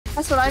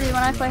That's what I do when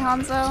I play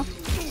Hanzo.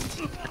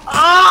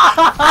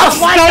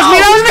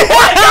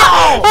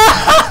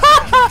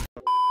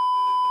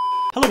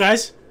 Hello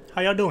guys,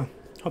 how y'all doing?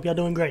 Hope y'all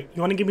doing great.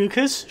 You wanna give me a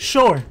kiss?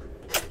 Sure.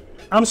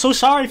 I'm so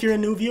sorry if you're a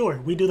new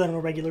viewer. We do that on a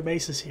regular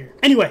basis here.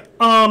 Anyway,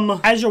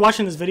 as you're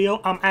watching this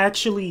video, I'm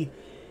actually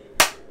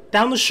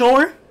down the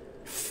shore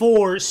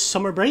for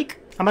summer break.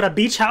 I'm at a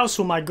beach house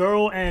with my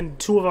girl and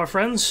 2 of our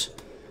friends.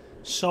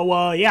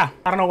 So, yeah.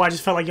 I don't know why, I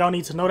just felt like y'all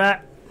need to know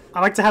that.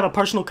 I like to have a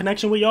personal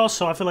connection with y'all,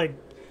 so I feel like...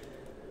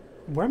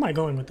 Where am I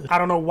going with this? I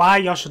don't know why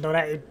y'all should know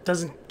that. It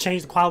doesn't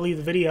change the quality of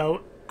the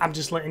video. I'm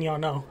just letting y'all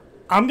know.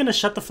 I'm gonna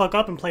shut the fuck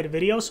up and play the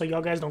video so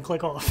y'all guys don't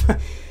click off.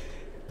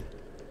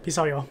 Peace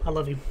out, y'all. I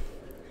love you.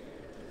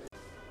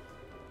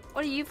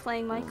 What are you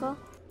playing, Michael?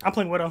 I'm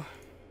playing Widow.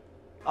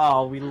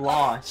 Oh, we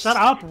lost. Shut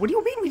up. What do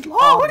you mean we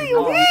lost? Oh, what do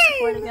you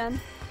mean? Again.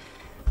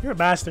 You're a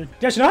bastard.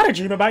 Jess, you know I had a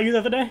dream about you the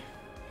other day?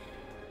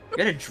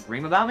 You had a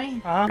dream about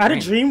me? I had a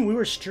dream. You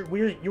were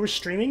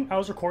streaming. I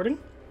was recording.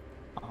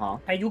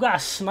 And you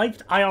got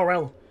sniped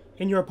IRL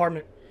in your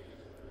apartment.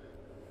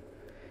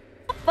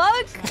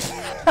 Fuck!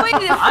 Wait,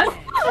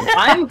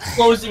 I'm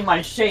closing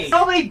my shade.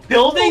 How many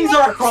buildings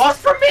are across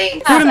from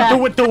me?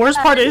 Dude, the worst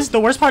part is,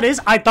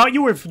 I thought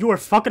you were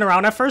fucking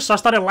around at first, so I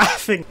started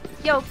laughing.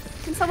 Yo,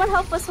 can someone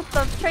help us with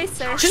the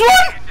tracer? She's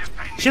one!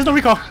 She has no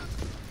recall.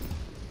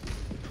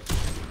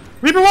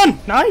 Reaper 1!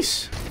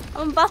 Nice!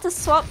 I'm about to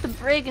swap the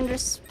brig and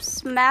just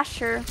smash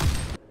her.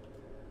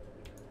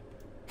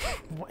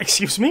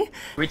 Excuse me?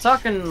 We're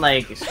talking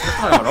like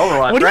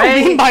Overwatch, what do right?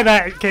 you mean by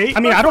that, Kate?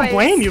 I mean, I don't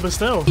blame you, but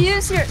still.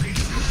 Use your...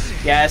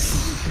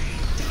 Yes.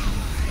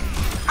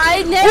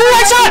 I never... Ooh,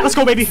 headshot! Let's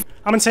go, baby.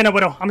 I'm insane at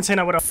Widow.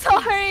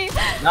 Sorry.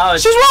 No,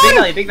 it's She's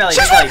one! Big Valley.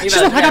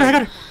 I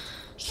got her.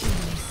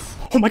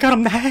 Oh my god,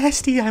 I'm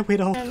nasty at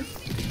Widow.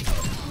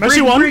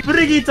 Mercy 1.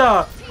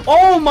 Brigitte!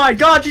 Oh my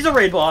god, she's a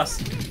raid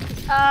boss.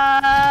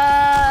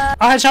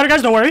 I'll headshot her,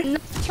 guys, don't worry. No,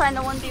 trying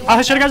to 1v1. I'll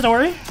headshot her, guys, don't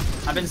worry.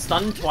 I've been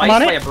stunned twice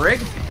by a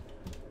brig.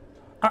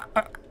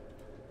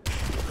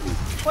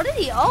 What did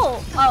he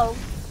ult? Oh.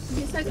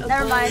 He's like,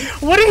 never mind.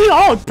 What did he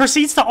ult?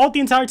 Proceeds to ult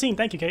the entire team.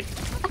 Thank you, Kate.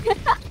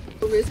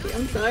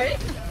 I'm sorry.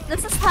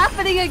 This is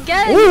happening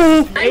again.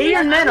 Ooh. Hey,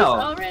 your Nano.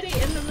 Already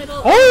in the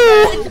middle.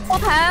 Oh.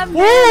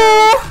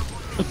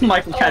 Ooh.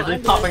 Michael casually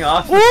popping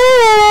off.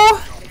 Ooh.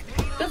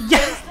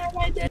 Yeah.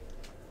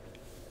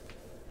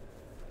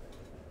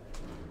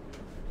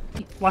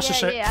 Watch the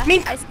shit.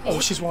 Yeah. Oh,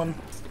 she's one.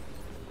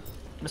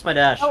 Missed my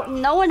dash. Oh,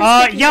 no one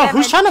is yo,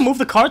 who's trying to move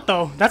the cart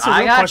though? That's a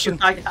real question.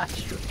 I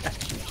got you.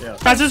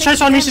 Guys, there's a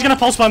tracer on me. She's gonna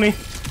pulse by me.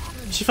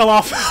 She fell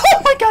off.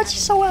 Oh my god,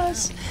 she's so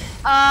ass.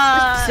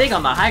 Sig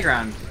on the high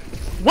ground.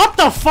 What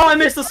the fuck? I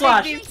missed the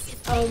slash.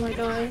 Oh my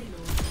god.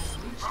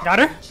 Got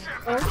her?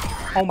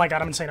 Oh my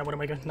god, I'm insane at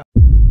Widowmaker. No.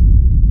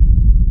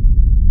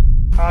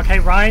 Okay,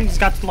 Ryan's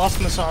got lost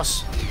in the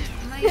sauce.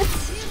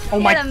 Oh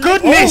my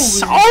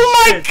goodness! Oh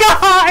my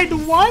god!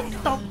 What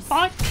the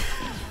fuck?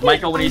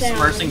 Michael, when he's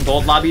immersing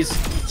gold lobbies.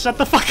 Shut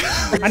the fuck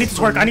up. I need to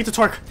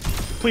twerk.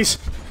 Please.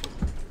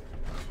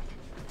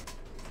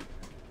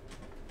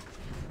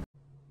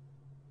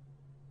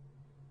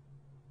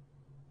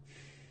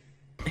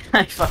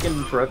 I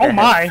fucking broke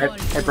my.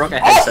 I broke a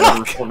headset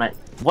over Fortnite.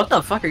 What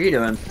the fuck are you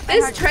doing?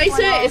 This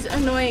tracer is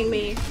annoying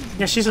me.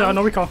 Yeah, she's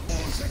no recall.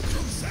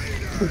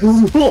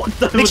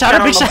 Big shot.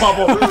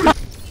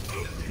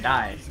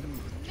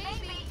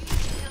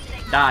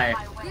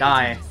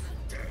 Die.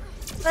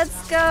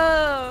 Let's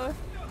go.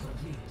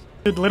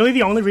 Dude, literally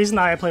the only reason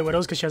I play Widow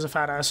is because she has a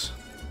fat ass.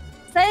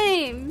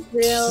 Same.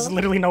 There's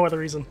literally no other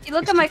reason. You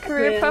look at my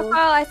career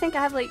profile, I think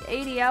I have like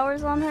 80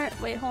 hours on her.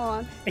 Wait, hold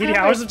on. 80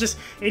 hours of just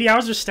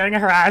staring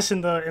at her ass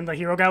in the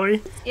hero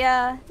gallery?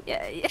 Yeah.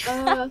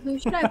 Who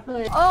should I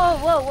play? Oh,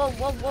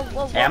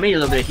 whoa. Hey, I'm gonna need a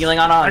little bit of healing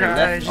on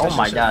Oh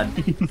my god.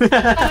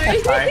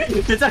 Sorry.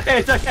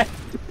 It's okay.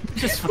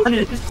 Just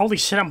funny. Holy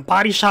shit, I'm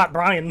body shot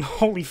Brian.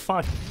 Holy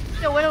fuck.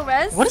 Yo, Widow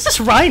res? What is this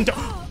Ryan do?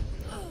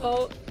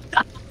 Oh.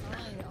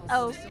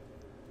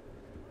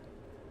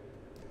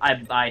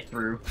 I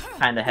threw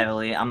kinda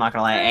heavily, I'm not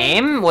gonna lie.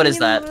 Aim? What is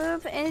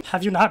that?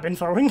 Have you not been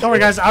throwing? Don't worry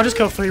guys, I'll just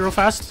kill 3 real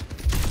fast.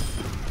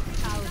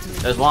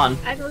 There's one.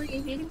 I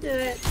believe you can do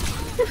it.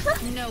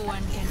 No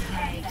one can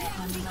hide.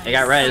 They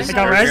got res. They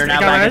got res.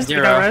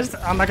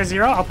 I'm back at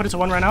 0. I'll put it to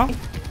 1 right now.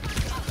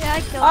 Yeah,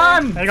 I killed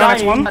her. There you go,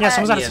 that's 1. Yeah,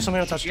 someone's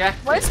got to touch. Yeah.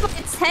 Where's my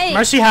tank?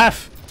 Mercy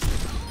half.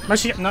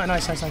 Mercy, no,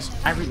 nice.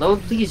 I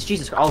reload, please,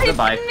 Jesus. Oh,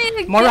 goodbye.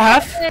 More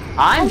half.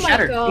 I'm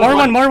shattered.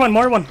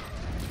 More one.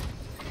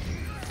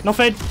 No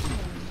fade.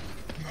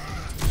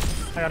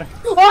 I got it.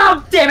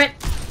 Oh, damn it!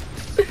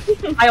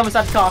 I almost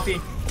had coffee.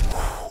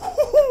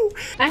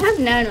 I have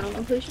nano.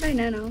 Who should I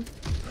nano?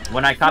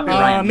 When I copy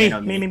Ryan, me.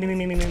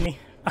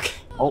 Okay.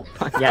 Oh,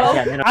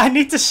 yeah, Nano. I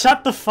need to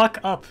shut the fuck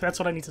up. That's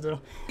what I need to do.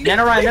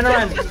 Nano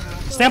Ryan.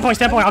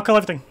 Standpoint. I'll kill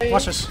everything.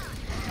 Watch this.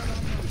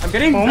 I'm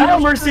getting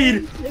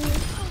mercied.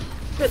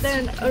 But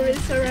then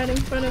Orisa right in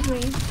front of me.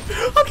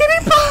 I'm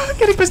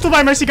getting pistol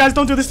by Mercy, guys.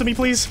 Don't do this to me,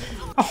 please.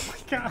 Oh my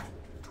god.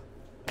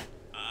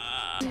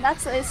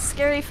 That's a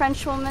scary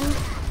French woman.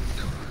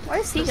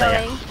 Where's he It's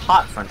a going?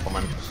 hot French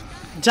woman.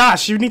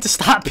 Josh, you need to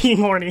stop being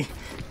horny.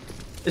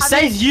 It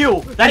says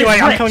you! Anyway,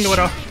 I'm rich. killing the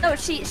Widow. No,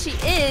 she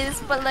is,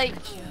 but like,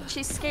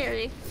 she's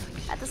scary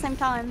at the same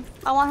time.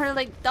 I want her to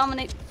like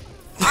dominate.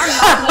 No,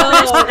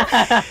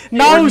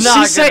 We're not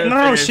she's saying gonna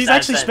no, finish she's that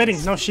actually sentence.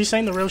 spitting. No, she's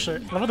saying the real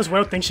shit. I love how this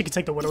Widow thinks she could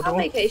take the Widow On duel.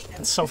 vacation.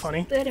 It's so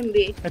funny. Let him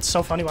be. It's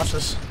so funny. Watch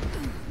this.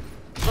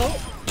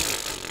 Oh,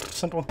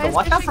 Simple. But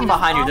watch out from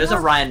behind you. There's a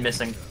Ryan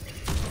missing.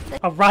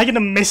 A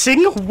Ryan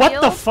missing?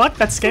 What the fuck?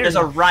 That's scary. There's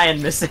a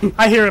Ryan missing.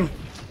 I hear him.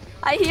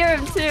 I hear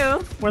him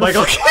too. Where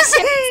Michael, the fuck is I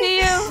he? see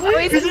you.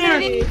 Wait, Where's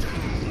he?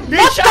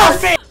 What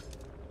the f-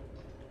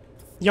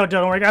 Yo,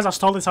 don't worry guys, I'll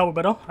stall this out with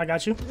Widow. I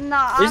got you.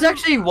 Nah. There's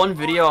actually one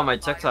video on my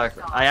TikTok.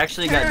 I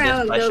actually got turn dipped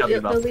around. by They'll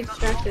Shelby be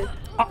distracted.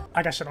 Oh,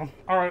 I got shit on.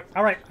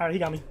 Alright, he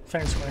got me.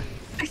 Fair and square.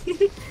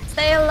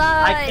 Stay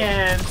alive. I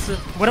can't.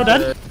 Widow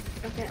dead?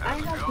 Okay, I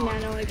have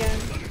Nano again.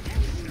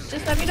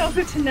 Just let me know if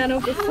it's a Nano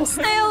before.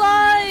 Stay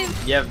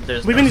alive. Yeah,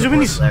 there's We no win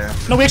these, support there.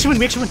 No, we actually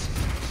win,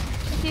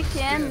 If you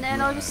can, then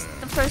I'll just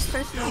the first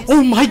person you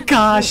Oh see. my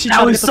gosh, she That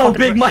tried to was get the so fucking-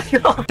 big,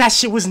 Michael. That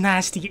shit was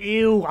nasty.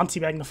 Ew, I'm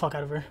teabagging the fuck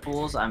out of her.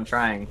 Fools, I'm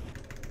trying.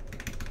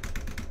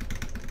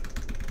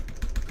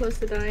 Close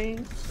to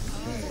dying.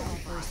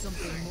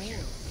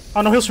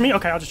 Oh, no heals for me?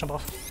 Okay, I'll just jump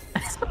off.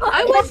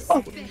 I was.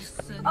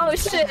 Oh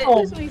shit.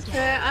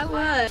 I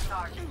was.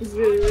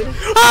 Rude.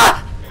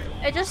 Ah!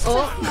 I just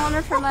took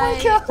honor for my.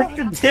 Shut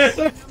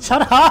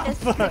up!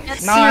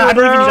 It's Nah, I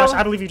believe you, bro. Josh.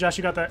 I believe you, Josh.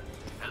 You got that.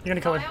 You're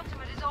gonna kill her.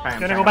 You're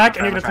gonna go back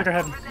and you're gonna click her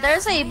head.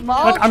 There's a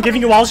ball. Look, I'm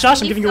giving you walls,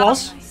 Josh. I'm giving you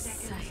walls.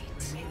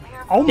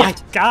 Oh my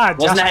god,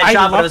 Josh. Wasn't a I headshot,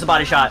 but it love- was a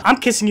body shot. I'm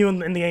kissing you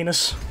in the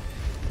anus.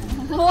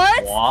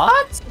 What?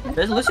 What?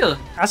 There's Lucio.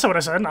 That's not what I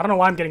said. I don't know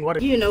why I'm getting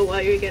wetted. You know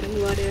why you're getting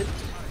blooded.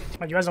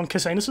 Like, you guys don't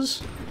kiss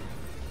anuses?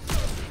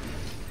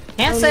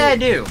 Can't say I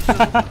do.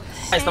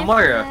 It's the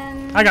Mario.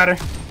 I got her.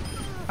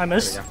 I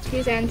missed.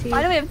 He's anti.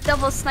 Why do we have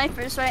double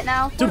snipers right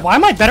now? Dude, why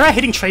am I better at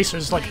hitting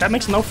tracers? Like, that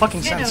makes no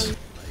fucking sense.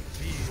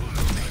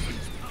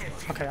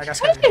 Okay, I got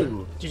scared.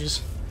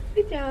 GG's.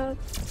 Good job.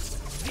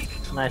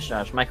 Nice,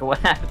 Josh. Michael, what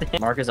happened?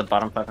 Mark is a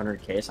bottom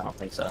 500 case? I don't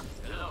think so.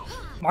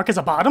 Mark is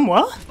a bottom?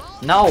 What?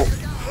 No!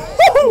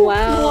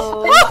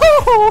 Wow.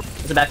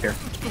 There's a back here.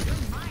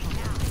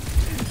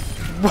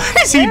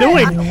 What is he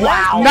doing?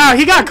 Wow! Nah,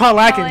 he got caught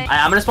lacking.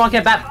 I'm gonna spawn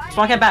camp back.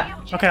 Spawn camp back.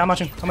 Okay, I'm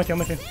watching. I'm with you. I'm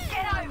with you.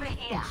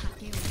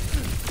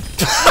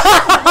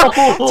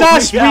 Oh,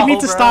 Josh, yo, we need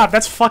to bro. stop.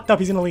 That's fucked up.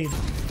 He's gonna leave.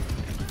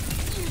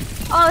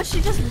 Oh,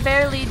 she just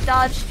barely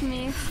dodged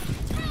me.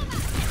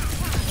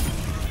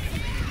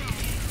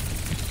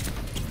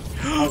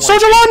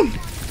 Soldier one!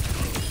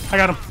 I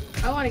got him.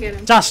 I want to get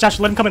him. Josh,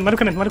 let him come in. Let him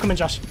come in. Let him come in,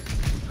 Josh.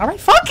 Alright,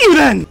 fuck you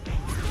then!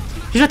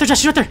 He's right there,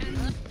 Josh. He's right there.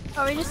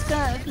 Are we just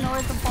gonna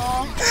ignore the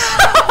ball?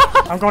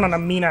 I'm going on a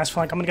mean ass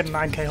flank. I'm gonna get a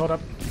 9k. Hold up.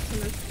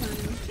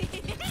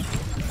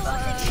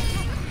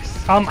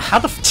 How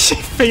the f she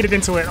faded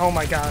into it? Oh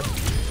my god.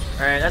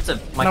 Alright, that's a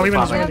No, we win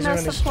this, We we have win no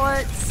this.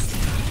 supports.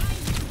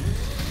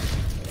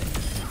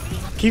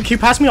 Can you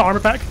pass me an armor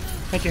pack?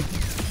 Thank you.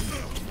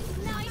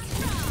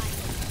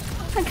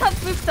 I got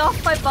booped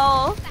off by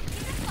ball.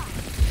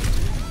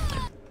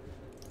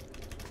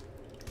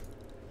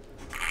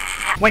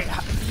 Wait,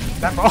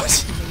 that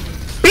boss.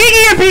 Big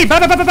EMP!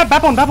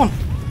 Bap on.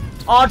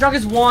 Oh, drunk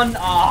is one.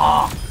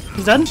 Oh.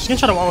 He's dead? He's gonna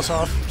try to wall us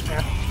off.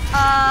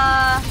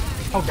 Yeah.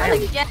 Oh, Not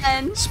damn.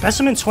 again.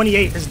 Specimen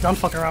 28 is done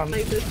fucking around.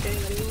 Like this game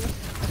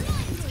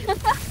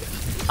anymore.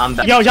 I'm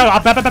back. Yo,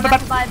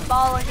 bap. By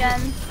ball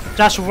again.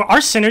 Josh, our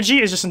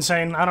synergy is just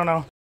insane. I don't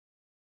know.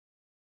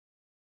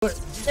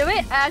 Did we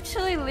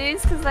actually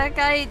lose because that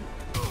guy...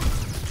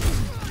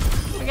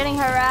 We're getting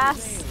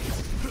harassed.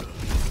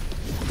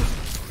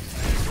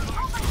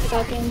 I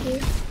got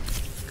Genji.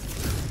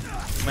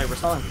 Wait, we're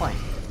still in flank.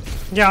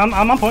 Yeah, I'm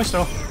on point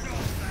still.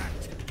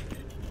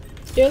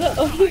 You're the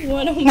only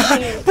one on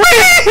there.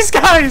 Please,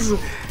 guys!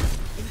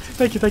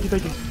 Thank you.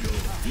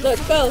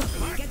 Look, go.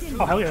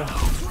 Oh, hell yeah.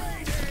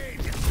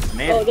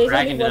 Man, Oh, there's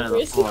dragging only it one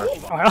to the floor.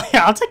 Oh, hell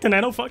yeah. I'll take the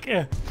nano. Fuck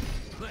yeah.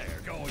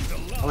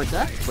 Oh, wait,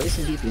 that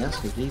wasting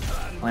DPS was deep.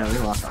 Oh, yeah, we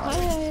lost our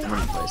last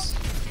one place.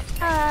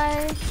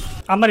 Hi.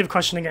 I'm not even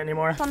questioning it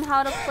anymore. On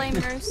how to play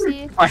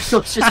Mercy. I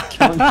was just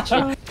killing the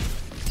chick.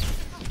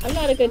 I'm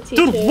not a good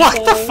teacher. Dude, what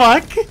so... the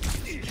fuck?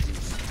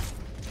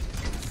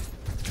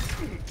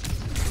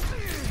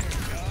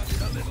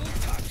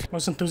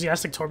 Most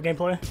enthusiastic Torb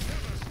gameplay.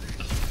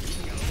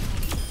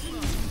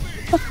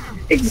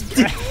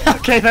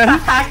 Okay then.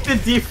 Hack the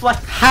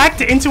deflect.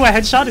 Hacked into a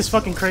headshot is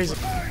fucking crazy.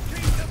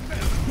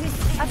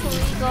 That's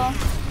illegal.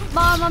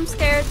 Mom, I'm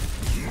scared.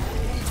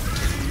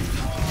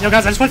 Yo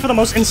guys, I just went for the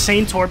most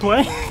insane Torb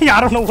play. Yeah,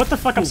 I don't know what the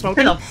fuck I'm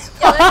smoking. Don't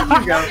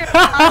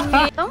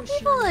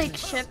people like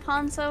ship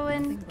Hanzo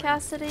and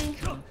Cassidy?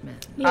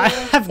 I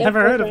have they're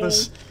never heard of boyfriends.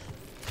 this.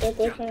 They're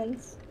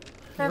boyfriends.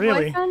 Their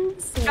Really?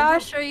 boyfriends?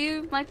 Josh, are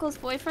you Michael's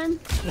boyfriend?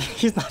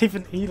 He's not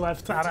even, he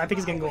left. I think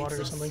he's getting water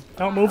or something.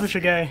 Don't move if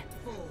you're gay.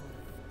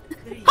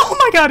 Oh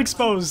my god,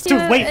 exposed. Dude,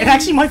 Yeah, wait, it and-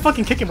 actually might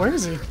fucking kick him. Where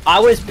is he? I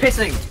was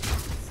pissing.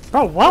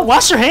 Bro, what?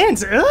 Wash your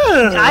hands. Ugh.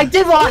 I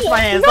did wash my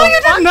hands. No,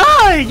 you did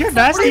not. You're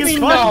nasty as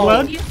fuck,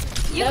 blood. You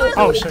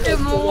Oh, shit.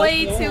 him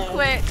way too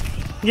quick.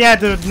 Yeah,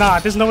 dude, nah,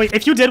 there's no way.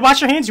 If you did wash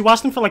your hands, you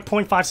washed them for like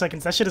 0.5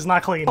 seconds. That shit is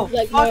not clean.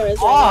 Like Nora's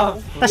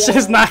off. That shit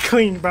is not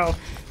clean, bro.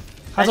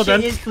 How's That it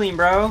shit been? is clean,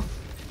 bro.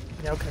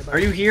 Yeah, okay, bro. Are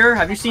you here?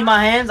 Have you seen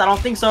my hands? I don't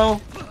think so.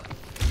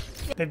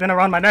 They've been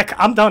around my neck.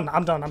 I'm done.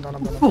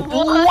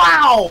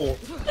 Wow!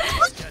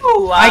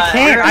 Ooh,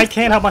 I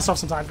can't help myself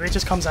sometimes. It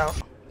just comes out.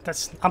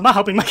 I'm not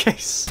helping my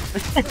case.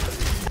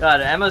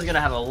 God, Emma's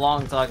gonna have a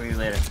long talk with you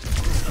later.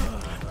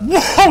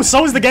 Whoa,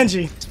 so is the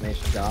Genji.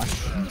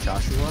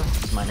 Joshua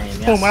is my name,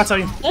 yes. Boom, when I tell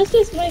you. That's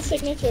just my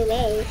signature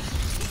res.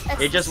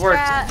 It just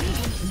worked.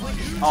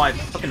 Oh, I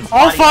fucking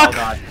Oh, fuck! Oh,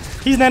 God.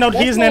 He's nanoed,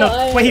 he is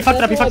nanoed. Wait, he fucked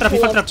it up, he fucked it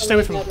up. Just stay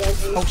away from him.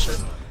 Oh, shit.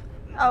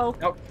 Oh,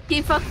 Nope.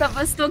 he fucked up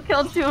but still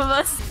killed 2 of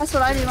us. That's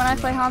what I do when I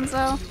play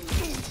Hanzo.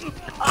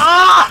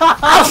 Ah!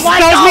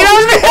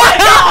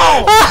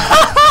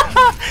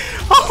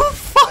 Oh,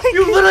 fuck!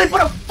 You literally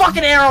put a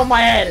fucking arrow in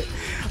my head!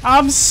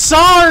 I'm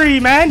sorry,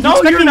 man. You No,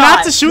 expect you're me not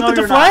not. to shoot No,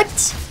 the you're not.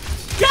 deflect?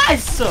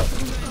 Yes!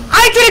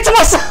 I did it to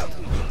myself!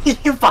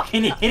 You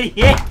fucking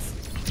idiot!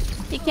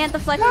 He can't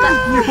deflect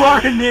that. You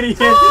are an idiot!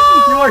 You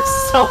are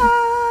so...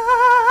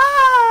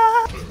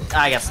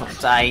 I guess not.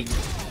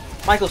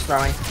 Michael's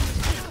throwing.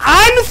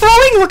 I'm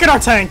throwing! Look at our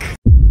tank!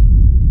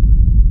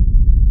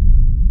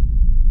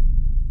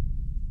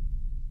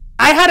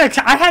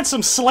 I had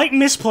some slight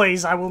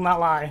misplays, I will not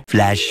lie.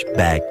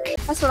 Flashback.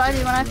 That's what I do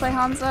when I play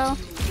Hanzo.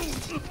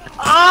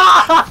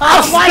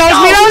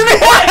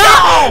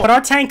 But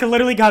our tank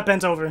literally got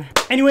bent over.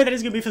 Anyway, that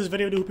is gonna be for this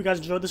video. I hope you guys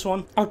enjoyed this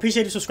one. I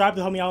appreciate you subscribe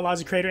to help me out a lot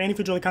as a creator. And if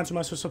you enjoy the content, you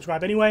must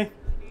subscribe anyway.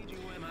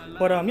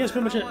 But yeah, that's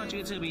pretty much it.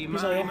 Peace out, y'all.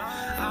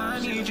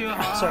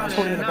 Sorry, I was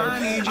holding in the burp.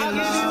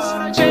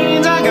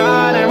 Chains I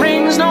got and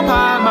rings no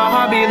pop. My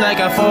heart beat like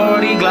a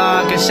 40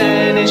 Glock and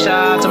sending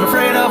shots. I'm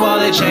afraid of all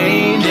the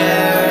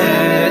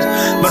changes,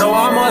 but I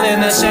want more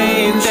than the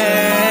same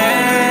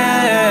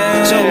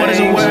thing. So what is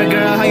it worth,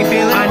 girl? How you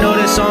feeling? I know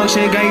this song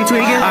shit got you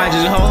tweaking. I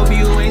just hope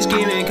you